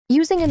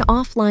Using an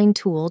offline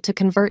tool to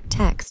convert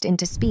text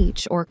into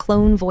speech or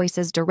clone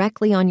voices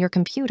directly on your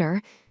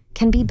computer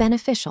can be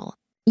beneficial.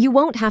 You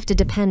won't have to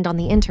depend on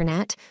the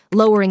internet,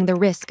 lowering the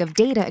risk of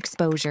data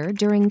exposure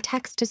during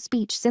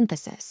text-to-speech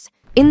synthesis.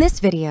 In this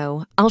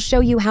video, I'll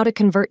show you how to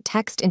convert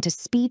text into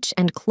speech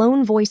and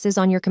clone voices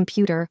on your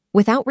computer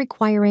without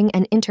requiring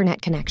an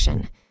internet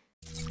connection.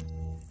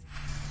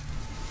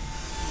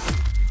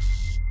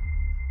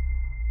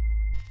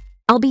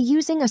 I'll be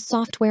using a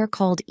software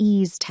called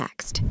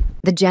EaseText.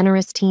 The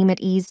generous team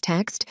at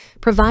EaseText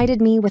provided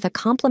me with a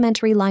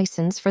complimentary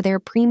license for their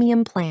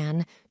premium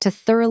plan to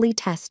thoroughly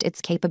test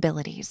its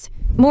capabilities.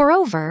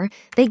 Moreover,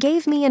 they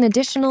gave me an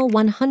additional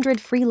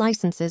 100 free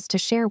licenses to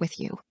share with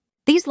you.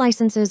 These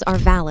licenses are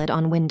valid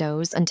on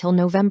Windows until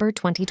November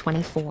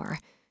 2024,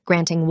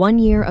 granting 1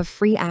 year of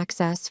free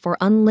access for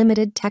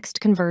unlimited text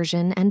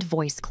conversion and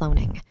voice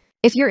cloning.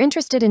 If you're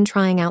interested in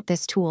trying out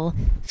this tool,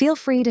 feel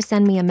free to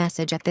send me a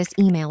message at this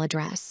email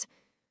address.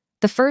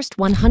 The first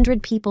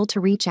 100 people to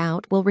reach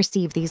out will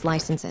receive these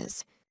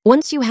licenses.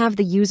 Once you have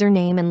the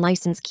username and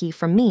license key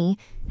from me,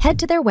 head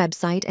to their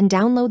website and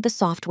download the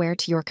software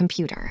to your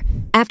computer.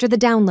 After the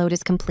download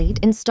is complete,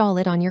 install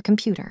it on your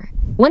computer.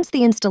 Once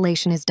the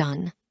installation is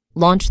done,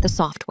 launch the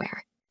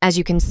software. As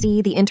you can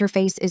see, the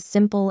interface is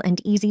simple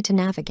and easy to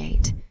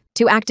navigate.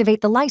 To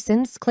activate the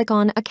license, click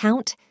on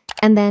Account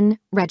and then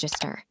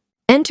Register.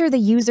 Enter the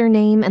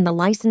username and the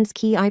license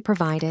key I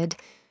provided,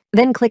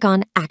 then click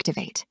on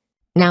Activate.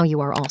 Now you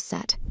are all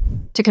set.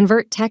 To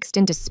convert text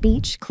into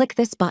speech, click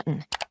this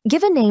button.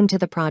 Give a name to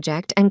the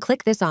project and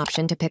click this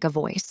option to pick a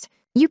voice.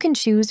 You can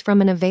choose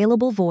from an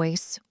available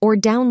voice or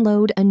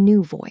download a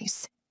new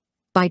voice.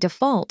 By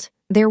default,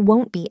 there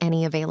won't be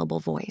any available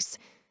voice.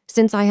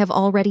 Since I have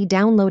already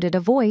downloaded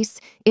a voice,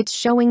 it's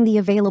showing the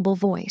available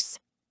voice.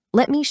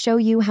 Let me show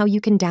you how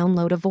you can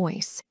download a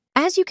voice.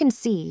 As you can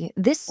see,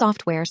 this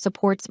software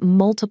supports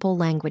multiple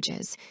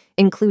languages,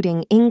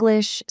 including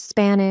English,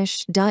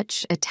 Spanish,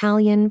 Dutch,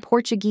 Italian,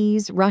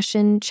 Portuguese,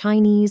 Russian,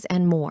 Chinese,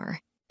 and more.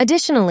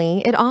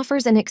 Additionally, it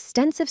offers an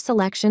extensive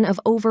selection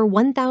of over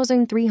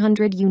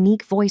 1,300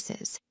 unique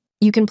voices.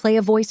 You can play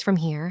a voice from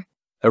here.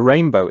 A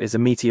rainbow is a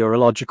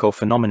meteorological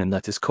phenomenon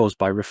that is caused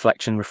by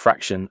reflection,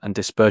 refraction, and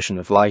dispersion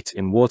of light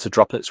in water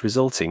droplets,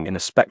 resulting in a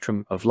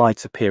spectrum of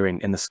light appearing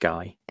in the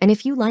sky. And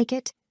if you like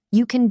it,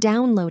 you can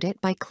download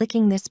it by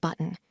clicking this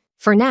button.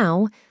 For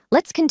now,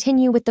 let's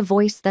continue with the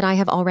voice that I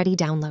have already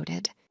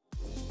downloaded.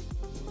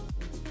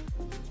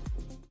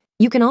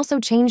 You can also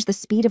change the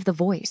speed of the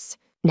voice.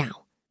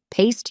 Now,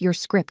 paste your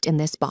script in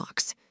this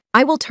box.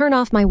 I will turn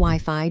off my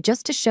Wi-Fi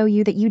just to show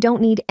you that you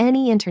don't need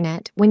any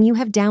internet when you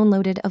have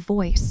downloaded a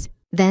voice.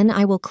 Then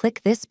I will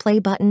click this play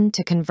button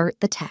to convert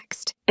the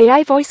text.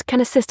 AI voice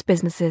can assist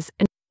businesses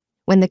in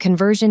When the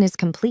conversion is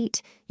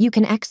complete, you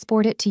can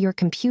export it to your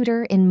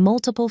computer in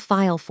multiple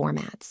file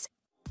formats.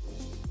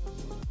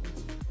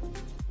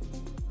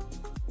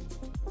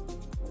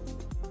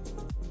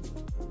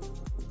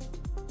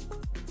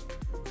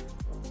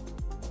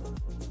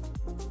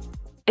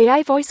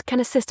 AI voice can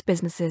assist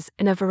businesses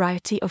in a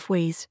variety of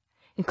ways,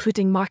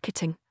 including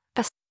marketing.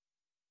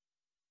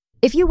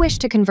 If you wish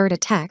to convert a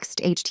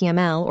text,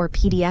 HTML, or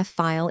PDF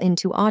file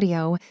into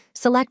audio,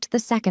 select the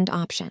second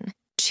option.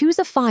 Choose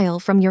a file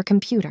from your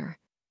computer.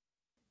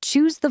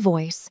 Choose the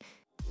voice.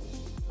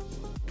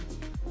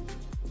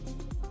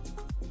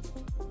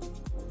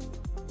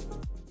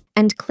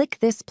 And click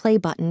this play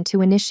button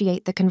to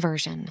initiate the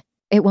conversion.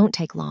 It won't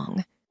take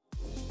long.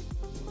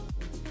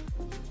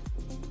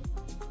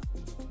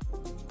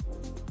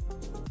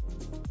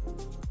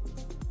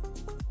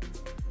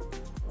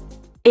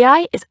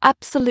 AI is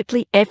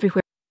absolutely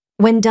everywhere.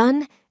 When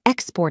done,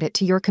 export it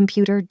to your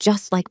computer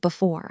just like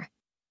before.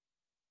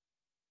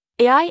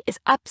 AI is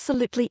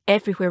absolutely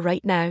everywhere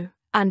right now,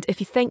 and if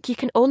you think you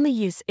can only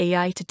use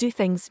AI to do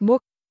things more,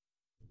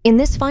 In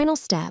this final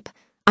step,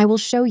 I will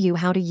show you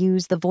how to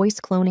use the voice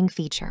cloning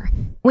feature.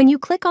 When you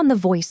click on the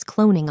voice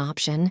cloning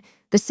option,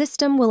 the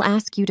system will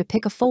ask you to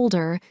pick a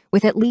folder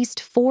with at least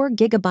 4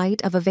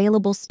 GB of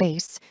available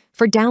space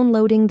for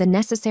downloading the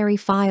necessary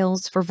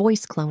files for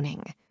voice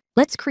cloning.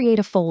 Let's create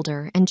a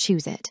folder and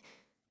choose it.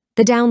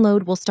 The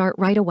download will start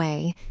right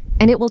away,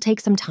 and it will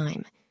take some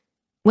time.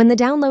 When the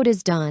download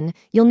is done,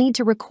 you'll need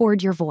to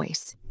record your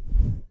voice.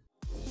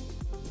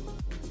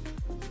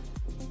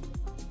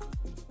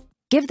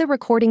 Give the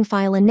recording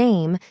file a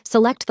name,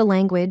 select the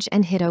language,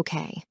 and hit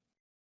OK.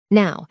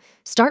 Now,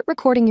 start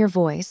recording your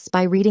voice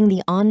by reading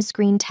the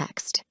on-screen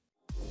text.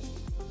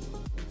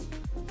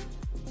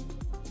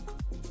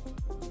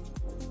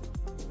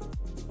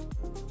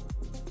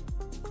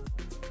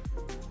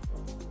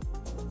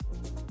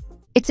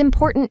 It's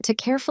important to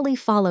carefully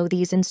follow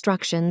these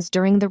instructions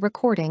during the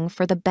recording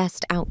for the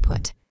best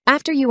output.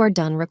 After you are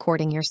done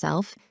recording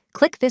yourself,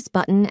 click this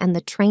button and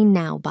the Train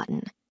Now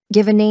button.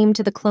 Give a name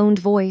to the cloned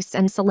voice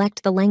and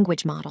select the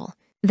language model.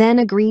 Then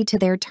agree to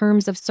their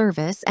terms of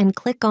service and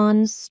click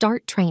on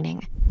Start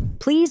Training.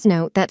 Please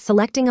note that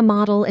selecting a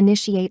model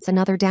initiates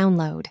another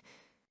download.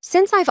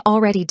 Since I've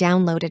already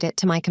downloaded it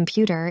to my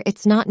computer,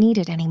 it's not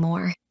needed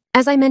anymore.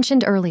 As I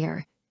mentioned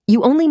earlier,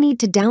 You only need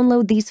to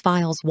download these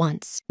files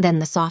once, then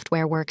the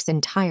software works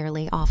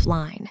entirely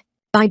offline.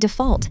 By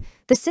default,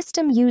 the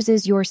system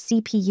uses your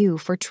CPU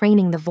for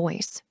training the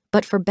voice,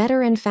 but for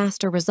better and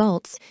faster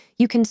results,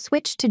 you can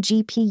switch to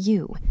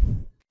GPU.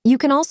 You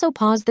can also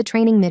pause the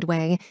training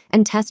midway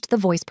and test the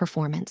voice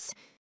performance.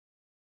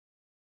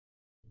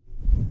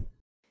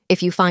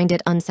 If you find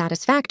it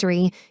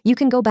unsatisfactory, you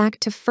can go back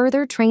to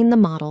further train the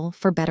model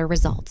for better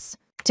results.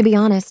 To be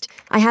honest,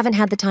 I haven't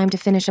had the time to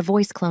finish a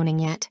voice cloning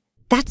yet.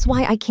 That's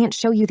why I can't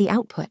show you the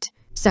output.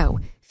 So,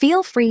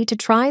 feel free to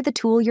try the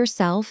tool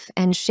yourself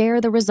and share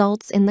the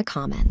results in the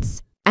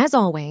comments. As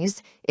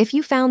always, if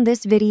you found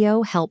this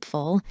video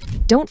helpful,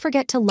 don't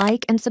forget to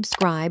like and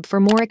subscribe for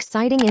more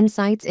exciting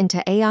insights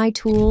into AI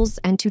tools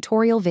and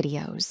tutorial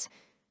videos.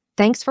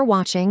 Thanks for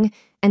watching,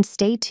 and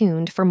stay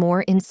tuned for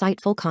more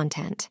insightful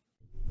content.